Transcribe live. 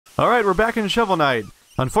Alright, we're back in Shovel Knight.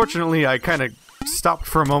 Unfortunately, I kind of stopped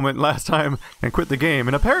for a moment last time and quit the game,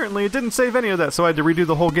 and apparently it didn't save any of that, so I had to redo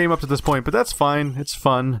the whole game up to this point, but that's fine. It's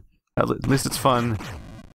fun. At least it's fun.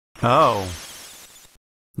 Oh.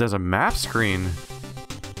 There's a map screen.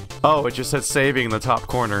 Oh, it just said saving in the top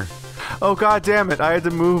corner. Oh, god damn it, I had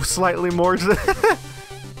to move slightly more to the...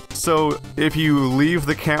 So, if you leave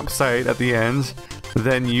the campsite at the end,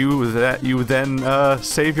 then you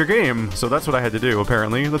save your game. So that's what I had to do,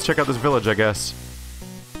 apparently. Let's check out this village, I guess.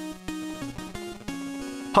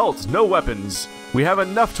 Halt! No weapons! We have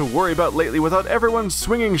enough to worry about lately without everyone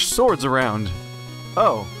swinging swords around.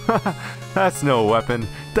 Oh, that's no weapon.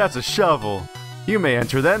 That's a shovel. You may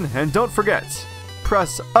enter then, and don't forget.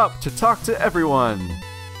 Press up to talk to everyone.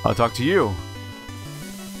 I'll talk to you.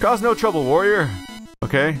 Cause no trouble, warrior.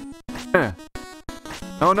 Okay.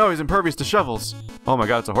 Oh no, he's impervious to shovels. Oh my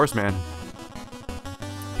god, it's a horseman.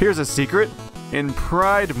 Here's a secret. In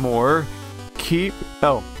Pridemore Keep...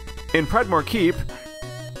 Oh. In Pridemore Keep,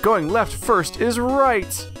 going left first is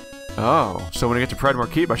right. Oh, so when I get to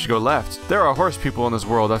Pridemore Keep, I should go left. There are horse people in this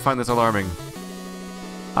world. I find this alarming.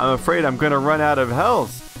 I'm afraid I'm gonna run out of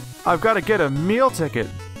health. I've got to get a meal ticket.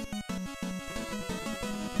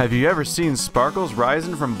 Have you ever seen sparkles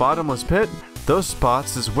rising from bottomless pit? Those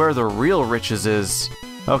spots is where the real riches is.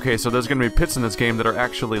 Okay, so there's gonna be pits in this game that are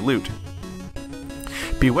actually loot.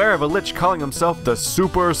 Beware of a lich calling himself the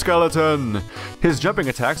Super Skeleton. His jumping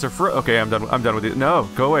attacks are okay, I'm done with you. No,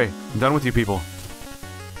 go away. I'm done with you people.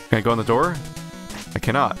 Can I go in the door? I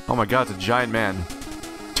cannot. Oh my god, it's a giant man.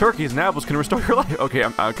 Turkeys and apples can restore your life. Okay,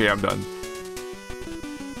 I'm done.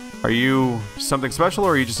 Are you something special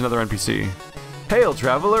or are you just another NPC? Hail,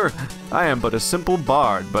 traveler! I am but a simple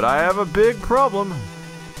bard, but I have a big problem.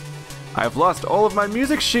 I've lost all of my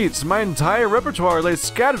music sheets. My entire repertoire lays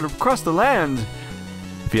scattered across the land.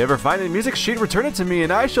 If you ever find a music sheet, return it to me,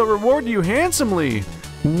 and I shall reward you handsomely.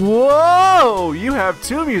 Whoa! You have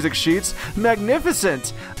 2 music sheets.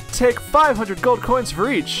 Magnificent! Take 500 gold coins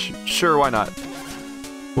for each. Sure, why not?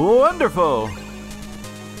 Wonderful!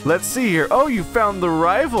 Let's see here. Oh, you found the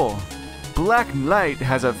rival. Black Knight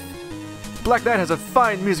has a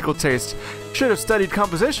fine musical taste. Should have studied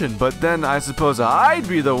composition, but then I suppose I'd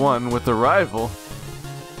be the one with the rival.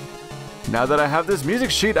 Now that I have this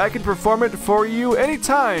music sheet, I can perform it for you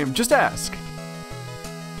anytime. Just ask.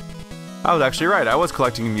 I was actually right. I was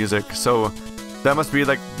collecting music, so that must be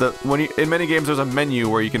like in many games there's a menu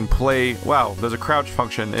where you can play. Wow, there's a crouch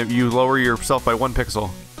function if you lower yourself by 1 pixel.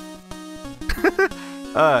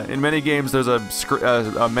 In many games there's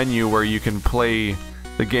a menu where you can play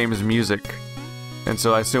the game's music, and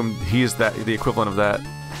so I assume he's the equivalent of that.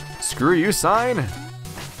 Screw you, sign!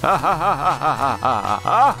 Ha ha ha ha ha ha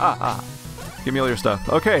ha ha ha! Give me all your stuff.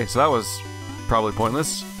 Okay, so that was probably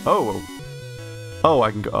pointless. Oh,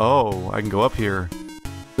 I can go up here.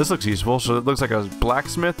 This looks useful. So it looks like a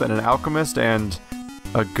blacksmith and an alchemist and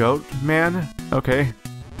a goat man. Okay.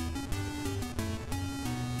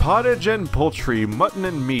 Pottage and poultry, mutton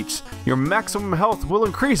and meat. Your maximum health will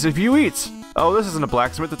increase if you eat. Oh, this isn't a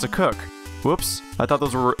blacksmith, it's a cook. Whoops. I thought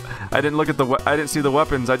those were... I didn't see the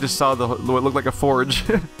weapons, I just saw what looked like a forge.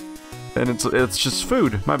 And it's just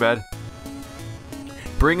food, my bad.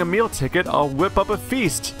 Bring a meal ticket, I'll whip up a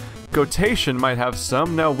feast. Gotation might have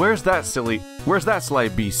some. Now where's that sly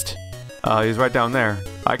beast? He's right down there.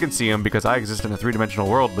 I can see him because I exist in a 3-dimensional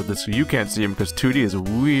world, but you can't see him because 2D is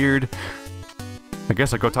weird. I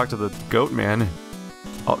guess I'll go talk to the goat man.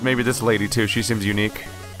 Oh, maybe this lady too, she seems unique.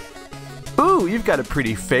 Ooh, you've got a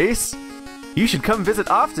pretty face. You should come visit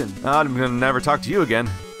often. I'm gonna never talk to you again.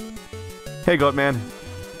 Hey, goat man.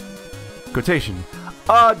 Quotation.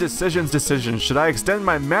 Decisions. Should I extend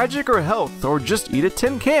my magic or health, or just eat a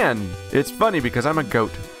tin can? It's funny because I'm a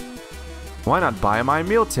goat. Why not buy my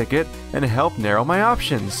meal ticket and help narrow my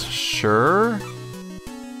options? Sure.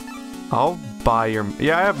 I'll buy your...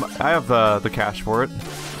 Yeah, I have the cash for it.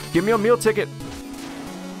 Give me a meal ticket.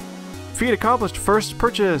 Feat accomplished. First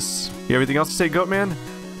purchase. You have anything else to say, goat man?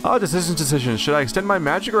 Decisions. Should I extend my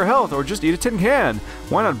magic or health, or just eat a tin can?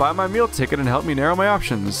 Why not buy my meal ticket and help me narrow my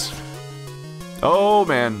options? Oh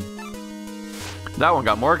man, that one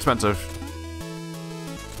got more expensive.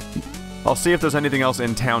 I'll see if there's anything else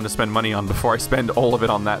in town to spend money on before I spend all of it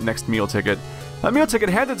on that next meal ticket. A meal ticket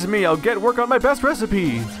handed to me, I'll get work on my best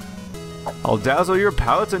recipe. I'll dazzle your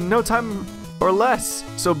palate in no time or less,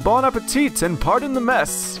 so bon appetit and pardon the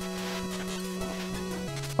mess.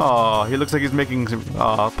 Oh, he looks like he's making some.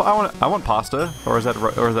 I want pasta, or is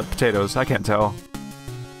that potatoes? I can't tell.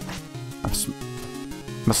 I'm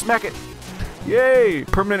gonna smack it. Yay!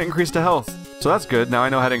 Permanent increase to health. So that's good. Now I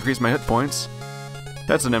know how to increase my hit points.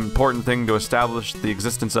 That's an important thing to establish the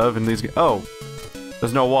existence of in these. Oh,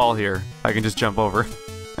 there's no wall here. I can just jump over.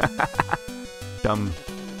 Dumb.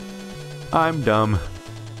 I'm dumb.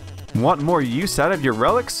 Want more use out of your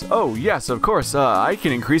relics? Oh, yes, of course. I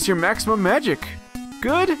can increase your maximum magic.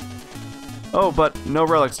 Good. Oh, but no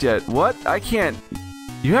relics yet. What? I can't.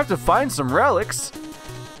 You have to find some relics.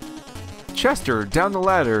 Chester, down the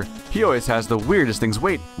ladder. He always has the weirdest things.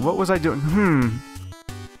 Wait, what was I doing?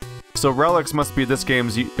 So relics must be this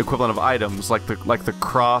game's equivalent of items, like the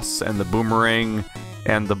cross and the boomerang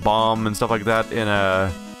and the bomb and stuff like that in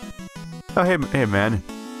a... Oh, hey man.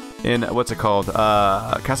 In, what's it called?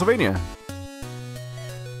 Castlevania.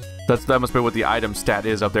 That must be what the item stat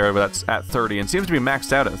is up there, but that's at 30, and seems to be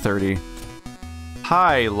maxed out at 30.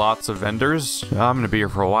 Hi, lots of vendors. I'm gonna be here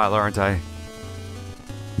for a while, aren't I?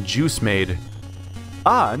 Juice Maid.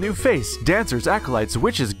 Ah, a new face. Dancers, acolytes,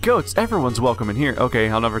 witches, goats, everyone's welcome in here. Okay,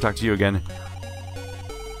 I'll never talk to you again.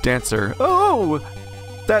 Dancer. Oh!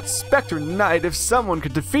 That Spectre Knight, if someone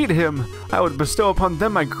could defeat him, I would bestow upon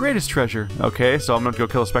them my greatest treasure. Okay, so I'm gonna go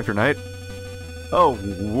kill a Spectre Knight. Oh,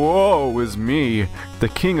 woe is me, the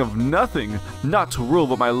king of nothing, not to rule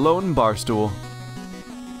but my lone barstool.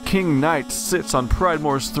 King Knight sits on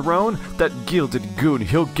Pridemoor's throne, that gilded goon,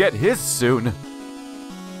 he'll get his soon.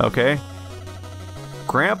 Okay.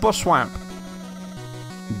 Grandpa Swamp.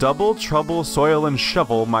 Double trouble, soil, and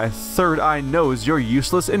shovel, my third eye knows your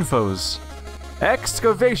useless infos.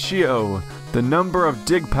 Excavatio, the number of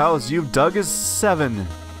dig piles you've dug is 7.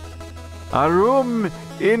 Arum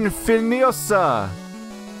infiniosa,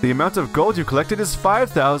 the amount of gold you collected is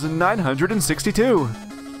 5,962.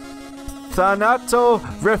 Thanato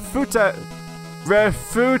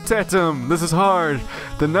refutatum, this is hard.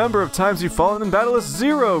 The number of times you've fallen in battle is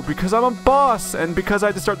 0, because I'm a boss, and because I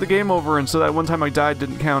had to start the game over, and so that one time I died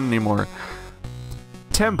didn't count anymore.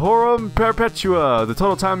 Temporum perpetua, the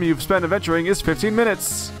total time you've spent adventuring is 15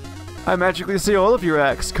 minutes. I magically see all of your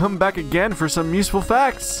acts. Come back again for some useful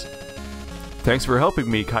facts. Thanks for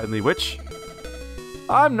helping me, kindly witch.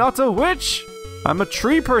 I'm not a witch! I'm a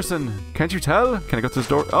tree person. Can't you tell? Can I go through this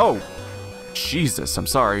door? Oh, Jesus, I'm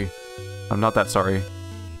sorry. I'm not that sorry.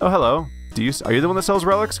 Oh, hello. Are you the one that sells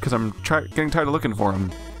relics? Because I'm getting tired of looking for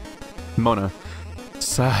them. Mona.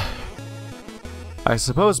 I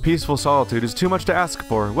suppose peaceful solitude is too much to ask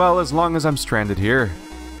for. Well, as long as I'm stranded here.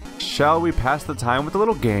 Shall we pass the time with a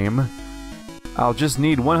little game? I'll just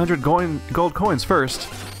need 100 gold coins first.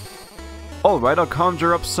 Alright, I'll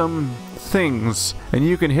conjure up some things, and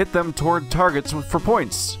you can hit them toward targets for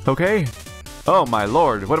points, okay? Oh my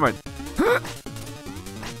lord, what am I...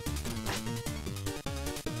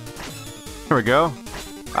 There we go.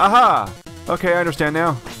 Aha! Okay, I understand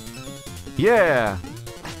now. Yeah!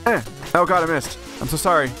 Oh god, I missed. I'm so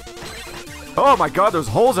sorry. Oh my god, there's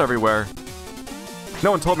holes everywhere.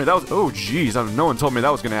 No one told me that was... Oh jeez, no one told me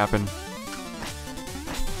that was gonna happen.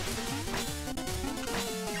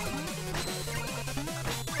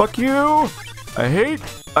 Fuck you! I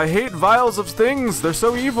hate vials of things. They're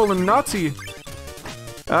so evil and naughty.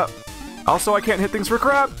 Also, I can't hit things for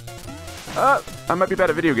crap. I might be bad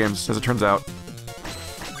at video games, as it turns out.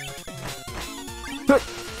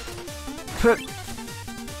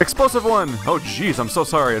 Explosive one. Oh, jeez, I'm so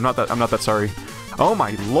sorry. I'm not that sorry. Oh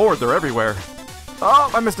my lord, they're everywhere. Oh,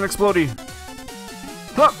 I missed an explodey.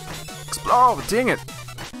 Oh, dang it.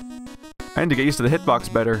 I need to get used to the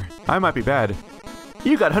hitbox better. I might be bad.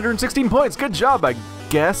 You got 116 points. Good job, I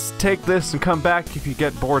guess. Take this and come back if you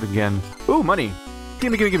get bored again. Ooh, money.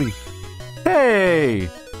 Gimme, gimme, gimme. Hey!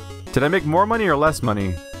 Did I make more money or less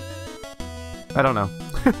money? I don't know.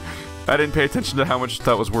 I didn't pay attention to how much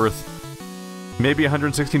that was worth. Maybe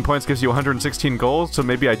 116 points gives you 116 gold, so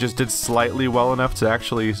maybe I just did slightly well enough to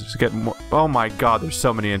actually get more. Oh my god, there's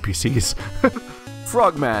so many NPCs.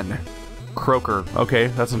 Frogman. Croaker. Okay,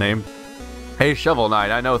 that's a name. Hey, Shovel Knight,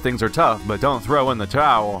 I know things are tough, but don't throw in the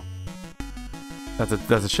towel. That's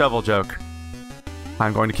a shovel joke.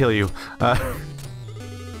 I'm going to kill you.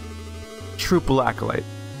 Truple Acolyte.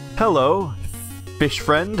 Hello, fish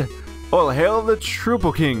friend. All hail the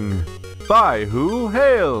Truple King. By who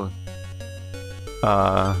hail?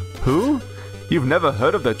 Who? You've never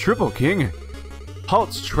heard of the Truple King?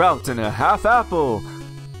 Halt's trout and a half apple.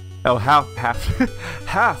 Oh, half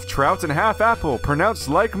trout and half apple, pronounced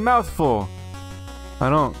like mouthful.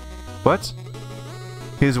 What?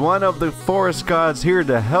 He's one of the forest gods here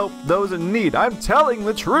to help those in need. I'm telling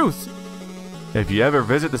the truth. If you ever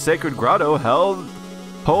visit the sacred grotto, hold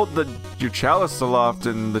your chalice aloft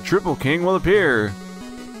and the Truple King will appear.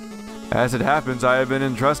 As it happens, I have been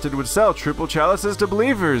entrusted with sell triple chalices to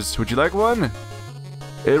believers. Would you like one?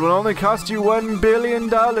 It will only cost you $1 billion.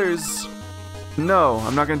 No,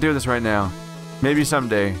 I'm not gonna do this right now. Maybe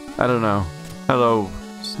someday. I don't know. Hello,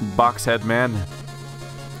 box head man.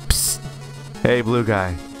 Psst. Hey, blue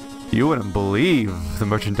guy. You wouldn't believe the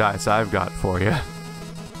merchandise I've got for you.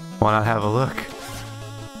 Why not have a look?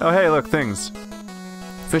 Oh, hey, look, things.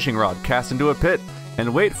 Fishing rod cast into a pit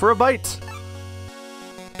and wait for a bite.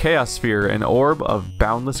 Chaos Sphere, an orb of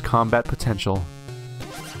boundless combat potential.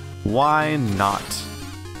 Why not?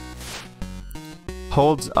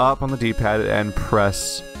 Holds up on the D-pad and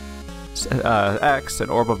press X, an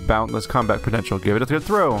orb of boundless combat potential. Give it a good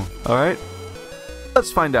throw. Alright?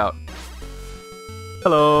 Let's find out.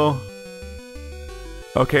 Hello.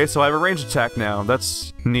 Okay, so I have a ranged attack now.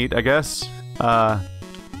 That's neat, I guess. I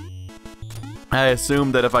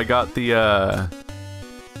assume that if I got the,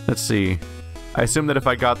 let's see. I assume that if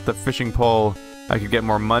I got the fishing pole, I could get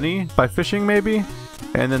more money by fishing, maybe?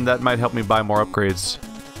 And then that might help me buy more upgrades.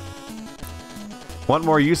 Want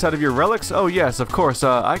more use out of your relics? Oh yes, of course.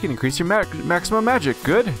 I can increase your maximum magic.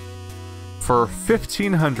 Good. For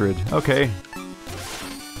 1,500. Okay.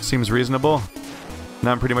 Seems reasonable.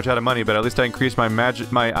 Now I'm pretty much out of money, but at least I increased my magic,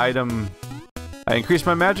 I increased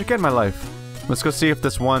my magic and my life. Let's go see if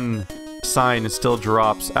this one sign still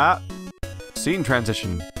drops. Ah! Scene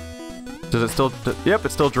transition. Does it still... Yep, it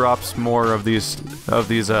still drops more of these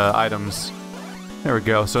items. There we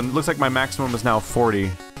go. So it looks like my maximum is now 40.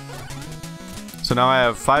 So now I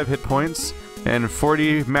have 5 hit points and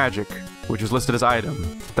 40 magic, which is listed as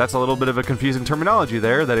item. That's a little bit of a confusing terminology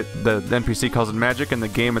there, that the NPC calls it magic and the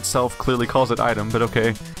game itself clearly calls it item, but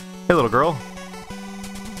okay. Hey, little girl.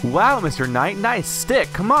 Wow, Mr. Knight, nice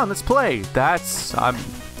stick. Come on, let's play. I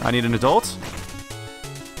need an adult.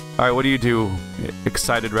 Alright, what do you do,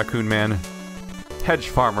 excited raccoon man? Hedge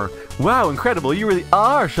farmer. Wow, incredible, you really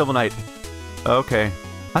are Shovel Knight. Okay.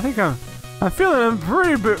 I think I'm feeling I'm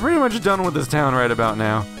pretty much done with this town right about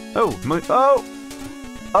now. Oh!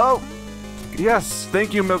 Yes,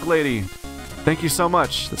 thank you, Milk Lady. Thank you so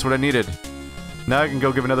much. That's what I needed. Now I can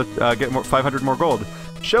go give another, get more 500 more gold.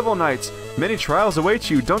 Shovel Knights, many trials await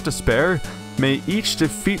you. Don't despair. May each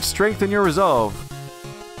defeat strengthen your resolve.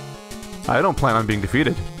 I don't plan on being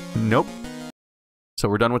defeated. Nope. So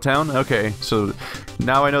we're done with town? Okay, so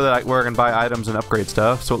now I know that where I can buy items and upgrade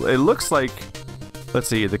stuff. So it looks like, let's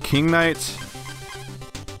see, the King Knight,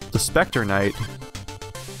 the Spectre Knight,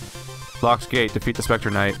 Locked Gate, defeat the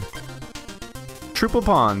Spectre Knight. Triple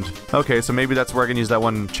Pond. Okay, so maybe that's where I can use that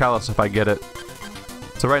one chalice if I get it.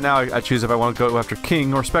 So right now I choose if I want to go after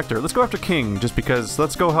King or Spectre. Let's go after King, just because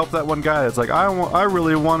let's go help that one guy that's like, I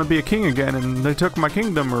really want to be a king again and they took my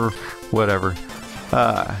kingdom or whatever.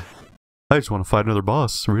 I just want to fight another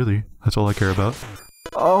boss, really. That's all I care about.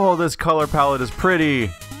 Oh, this color palette is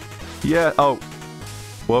pretty. Yeah, oh.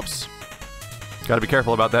 Whoops. Gotta be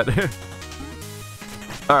careful about that.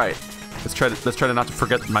 Alright. Let's try to not to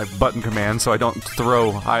forget my button command so I don't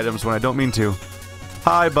throw items when I don't mean to.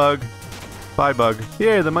 Hi, bug. Bye, bug.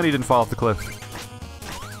 Yay, the money didn't fall off the cliff.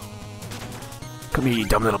 Come here, you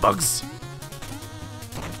dumb little bugs.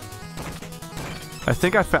 I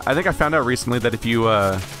think I found out recently that if you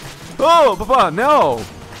Oh, Papa, no!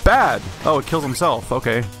 Bad. Oh, it kills himself.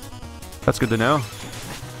 Okay, that's good to know.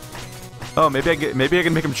 Oh, maybe I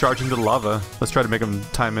can make him charge into the lava. Let's try to make him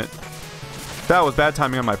time it. That was bad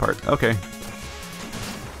timing on my part. Okay.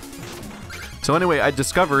 So anyway, I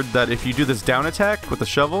discovered that if you do this down attack with the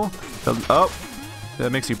shovel, that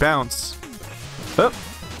makes you bounce. Oh.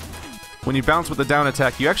 When you bounce with the down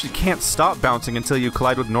attack, you actually can't stop bouncing until you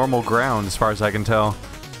collide with normal ground, as far as I can tell.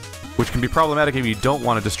 Which can be problematic if you don't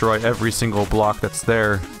want to destroy every single block that's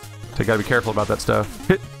there. So you gotta be careful about that stuff.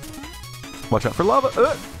 Hit! Watch out for lava!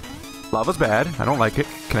 Lava's bad. I don't like it.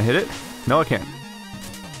 Can I hit it? No, I can't.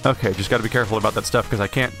 Okay, just gotta be careful about that stuff because I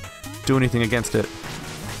can't do anything against it.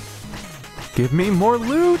 Give me more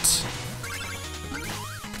loot!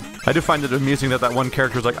 I do find it amusing that that one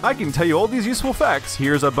character is like, I can tell you all these useful facts.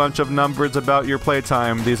 Here's a bunch of numbers about your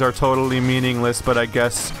playtime. These are totally meaningless, but I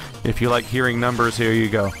guess if you like hearing numbers, here you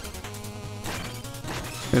go.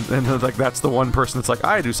 And like, that's the one person that's like,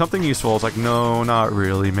 I do something useful. It's like, no, not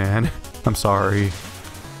really, man. I'm sorry.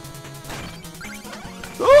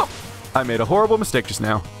 Oh! I made a horrible mistake just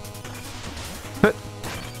now.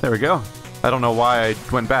 There we go. I don't know why I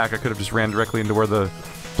went back. I could have just ran directly into where the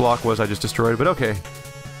block was I just destroyed, but okay.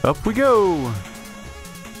 Up we go!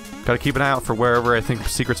 Gotta keep an eye out for wherever I think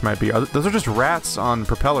secrets might be. Those are just rats on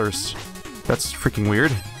propellers. That's freaking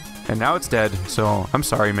weird. And now it's dead, so I'm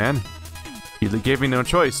sorry, man. You gave me no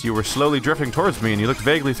choice. You were slowly drifting towards me, and you looked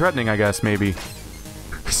vaguely threatening, I guess, maybe.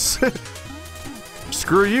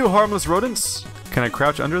 Screw you, harmless rodents! Can I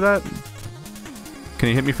crouch under that? Can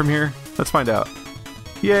you hit me from here? Let's find out.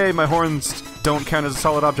 Yay, my horns don't count as a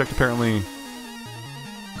solid object, apparently.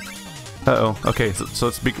 Uh-oh. Okay, so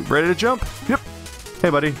let's be ready to jump. Yep. Hey,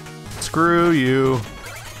 buddy. Screw you.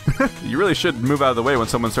 You really should move out of the way when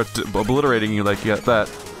someone starts obliterating you like that.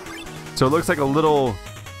 So it looks like a little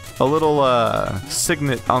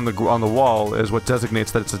signet on the wall is what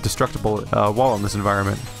designates that it's a destructible wall in this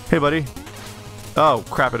environment. Hey, buddy. Oh,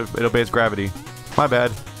 crap, it obeys gravity. My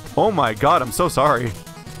bad. Oh my god, I'm so sorry.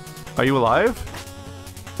 Are you alive?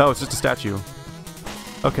 Oh, it's just a statue.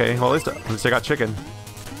 Okay, well, at least I got chicken.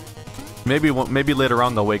 Maybe later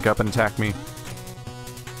on they'll wake up and attack me.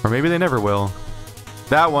 Or maybe they never will.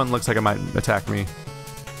 That one looks like it might attack me.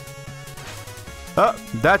 Oh,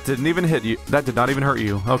 that didn't even hit you. That did not even hurt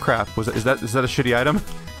you. Oh crap. Is that a shitty item?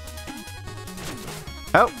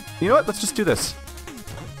 Oh, you know what? Let's just do this.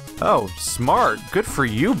 Oh, smart. Good for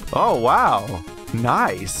you. Oh, wow.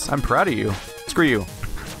 Nice. I'm proud of you. Screw you.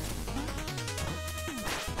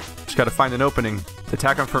 Just gotta find an opening.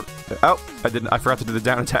 Attack him for... Oh, I forgot to do the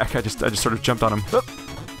down attack. I just sort of jumped on him. Oh.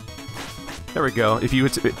 There we go.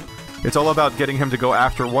 It's all about getting him to go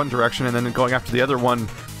after one direction and then going after the other one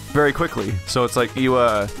very quickly. So it's like if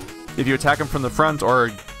you attack him from the front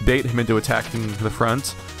or bait him into attacking the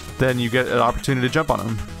front, then you get an opportunity to jump on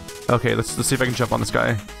him. Okay, let's see if I can jump on this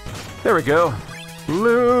guy. There we go.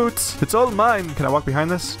 Loot! It's all mine. Can I walk behind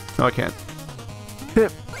this? No, I can't.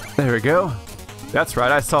 Hip. There we go. That's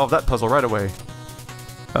right, I solved that puzzle right away.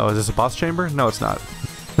 Oh, is this a boss chamber? No, it's not.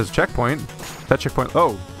 There's a checkpoint. That checkpoint...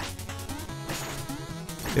 Oh.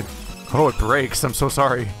 It breaks. I'm so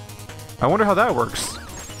sorry. I wonder how that works.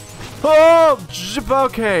 Oh!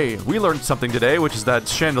 Okay. We learned something today, which is that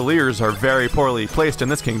chandeliers are very poorly placed in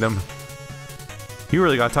this kingdom. You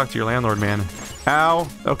really gotta talk to your landlord, man. Ow.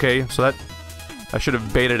 Okay, so that... I should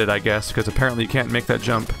have baited it, I guess, because apparently you can't make that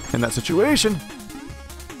jump in that situation.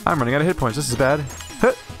 I'm running out of hit points. This is bad.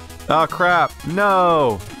 Oh, crap.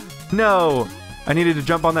 No. No. I needed to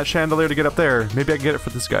jump on that chandelier to get up there. Maybe I can get it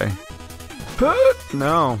for this guy.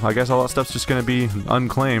 No. I guess all that stuff's just gonna be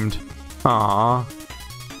unclaimed. Aww.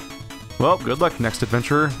 Well, good luck, next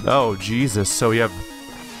adventurer. Oh, Jesus. So we have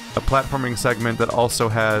a platforming segment that also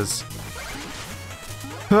has...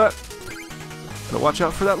 Gotta watch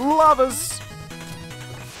out for that lavas!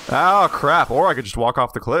 Oh, crap. Or I could just walk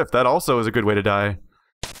off the cliff. That also is a good way to die.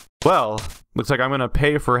 Well, looks like I'm gonna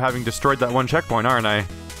pay for having destroyed that one checkpoint, aren't I?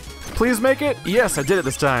 Please make it? Yes, I did it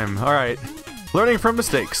this time. Alright. Learning from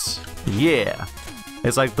mistakes. Yeah.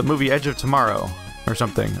 It's like the movie Edge of Tomorrow or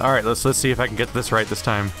something. Alright, let's see if I can get this right this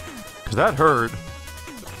time. Because that hurt.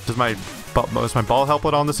 Does my ball help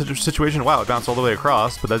it on this situation? Wow, it bounced all the way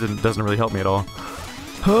across, but that doesn't really help me at all.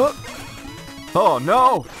 Huh? Oh,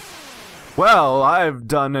 no! Well, I've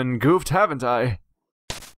done and goofed, haven't I?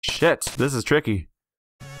 Shit, this is tricky.